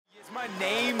My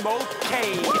name,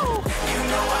 okay. You know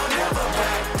I'll never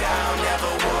back down,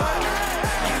 never would.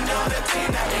 You know the team,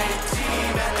 that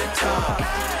A-team at the top.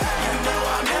 You know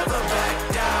I'll never back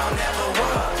down, never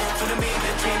would. For the me,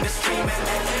 the dream, the stream, and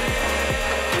the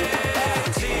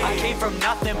A-team. I came from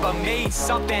nothing but made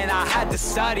something I had to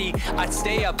study. I'd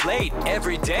stay up late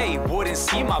every day, wouldn't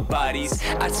see my buddies.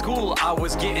 At school I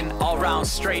was getting all round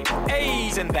straight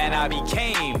A's, and then I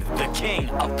became the king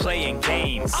of playing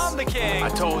games. I'm the king. I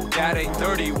told Dad at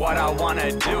 30 what I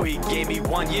wanna do. He gave me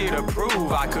 1 year to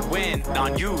prove I could win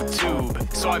on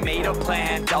YouTube. So I made a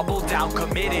plan, doubled down,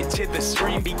 committed to the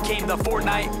stream, became the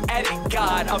Fortnite edit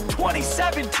god of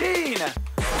 2017. You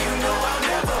know I'll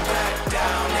never back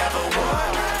down, never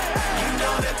would. You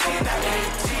know the team, that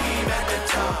A-team at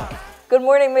the top. Good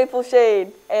morning, Maple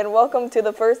Shade, and welcome to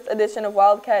the first edition of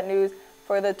Wildcat News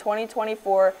for the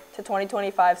 2024 to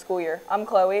 2025 school year. I'm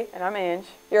Chloe. And I'm Ange,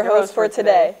 your host for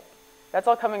today. That's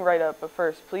all coming right up, but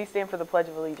first, please stand for the Pledge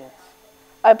of Allegiance.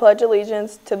 I pledge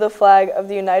allegiance to the flag of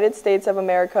the United States of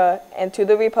America and to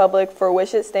the republic for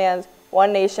which it stands,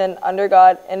 one nation, under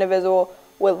God, indivisible,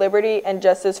 with liberty and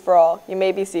justice for all. You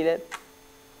may be seated.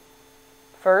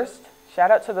 First, shout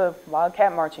out to the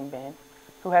Wildcat Marching Band,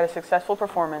 who had a successful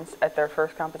performance at their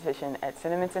first competition at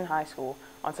Cinnaminson High School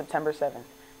on September 7th.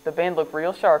 The band looked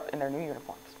real sharp in their new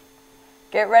uniforms.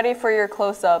 Get ready for your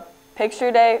close-up.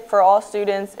 Picture Day for all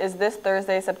students is this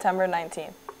Thursday, September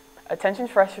 19th. Attention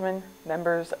freshmen,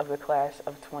 members of the class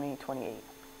of 2028.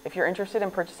 If you're interested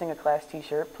in purchasing a class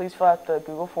t-shirt, please fill out the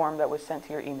Google form that was sent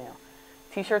to your email.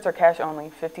 T-shirts are cash only,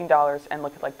 $15, and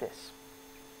look like this.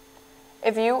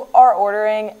 If you are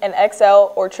ordering an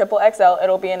XL or triple XL,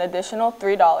 it'll be an additional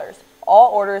 $3.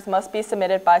 All orders must be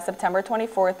submitted by September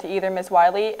 24th to either Ms.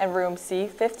 Wiley in room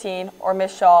C15 or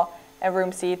Ms. Shaw in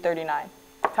room C39.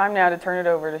 Time now to turn it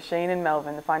over to Shane and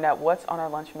Melvin to find out what's on our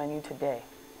lunch menu today.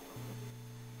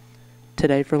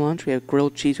 Today for lunch we have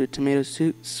grilled cheese with tomato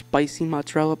soup, spicy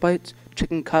mozzarella bites,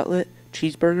 chicken cutlet,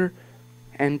 cheeseburger,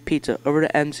 and pizza. Over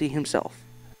to MC himself.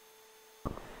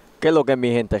 ¿Qué es lo que,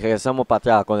 mi gente? Regresamos para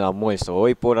atrás con el almuerzo.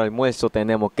 Hoy por almuerzo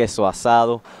tenemos queso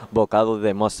asado, bocado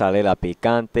de mozzarella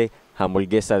picante,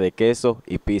 hamburguesa de queso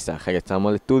y pizza.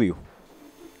 Regresamos al estudio.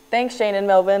 Thanks, Shane and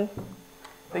Melvin.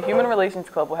 The Human Relations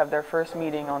Club will have their first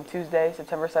meeting on Tuesday,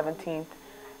 September 17th,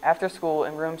 after school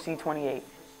in room C28.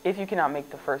 If you cannot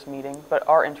make the first meeting, but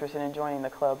are interested in joining the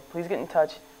club, please get in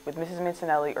touch with Mrs.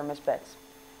 Mancinelli or Miss Betts.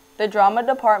 The Drama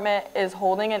Department is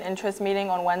holding an interest meeting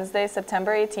on Wednesday,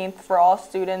 September 18th for all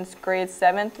students grades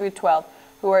 7 through 12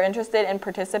 who are interested in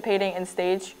participating in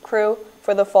stage crew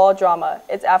for the fall drama.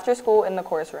 It's after school in the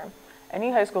course room.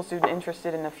 Any high school student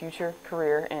interested in a future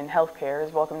career in healthcare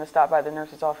is welcome to stop by the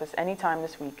nurse's office anytime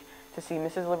this week to see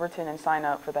Mrs. Liberton and sign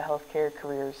up for the Healthcare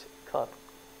Careers Club.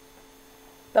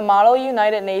 The Model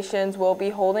United Nations will be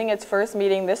holding its first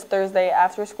meeting this Thursday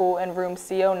after school in room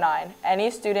C09. Any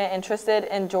student interested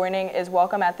in joining is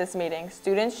welcome at this meeting.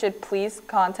 Students should please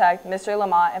contact Mr.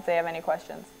 Lamont if they have any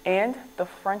questions. And the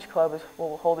French Club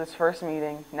will hold its first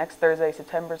meeting next Thursday,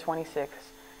 September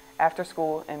 26th, after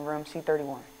school in room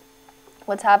C31.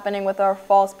 What's happening with our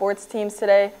fall sports teams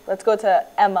today? Let's go to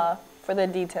Emma for the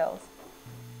details.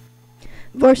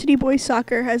 Varsity boys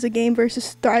soccer has a game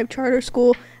versus Thrive Charter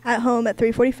School at home at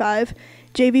 3:45.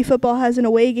 JV football has an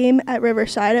away game at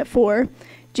Riverside at 4.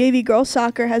 JV girls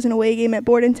soccer has an away game at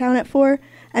Bordentown at 4.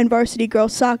 And varsity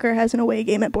girls soccer has an away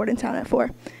game at Bordentown at 4.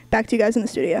 Back to you guys in the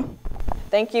studio.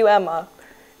 Thank you, Emma.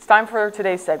 It's time for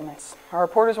today's segments. Our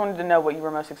reporters wanted to know what you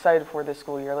were most excited for this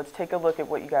school year. Let's take a look at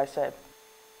what you guys said.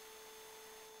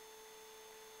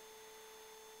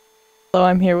 Hello,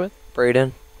 I'm here with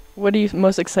Brayden. What are you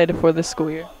most excited for this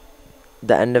school year?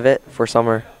 The end of it for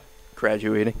summer.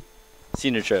 Graduating.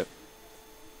 Senior trip.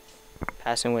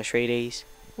 Passing with straight A's.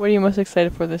 What are you most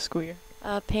excited for this school year?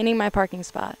 Painting my parking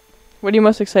spot. What are you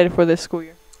most excited for this school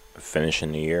year?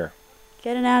 Finishing the year.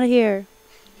 Getting out of here.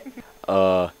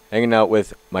 Hanging out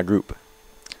with my group.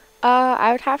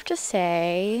 I would have to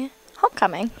say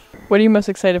homecoming. What are you most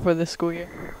excited for this school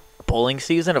year? Bowling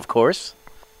season, of course.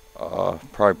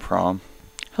 Probably prom.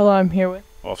 Hello, I'm here with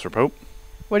Officer Pope.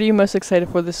 What are you most excited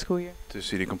for this school year? To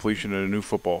see the completion of the new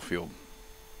football field.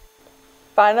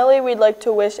 Finally, we'd like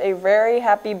to wish a very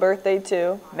happy birthday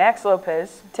to Max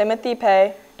Lopez, Timothy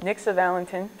Pay, Nixa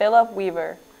Valentin, Philip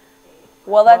Weaver.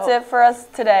 Well, that's it for us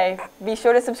today. Be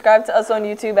sure to subscribe to us on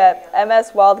YouTube at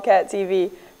MS Wildcat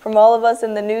TV. From all of us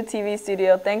in the new TV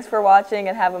studio, thanks for watching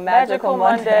and have a magical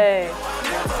Monday.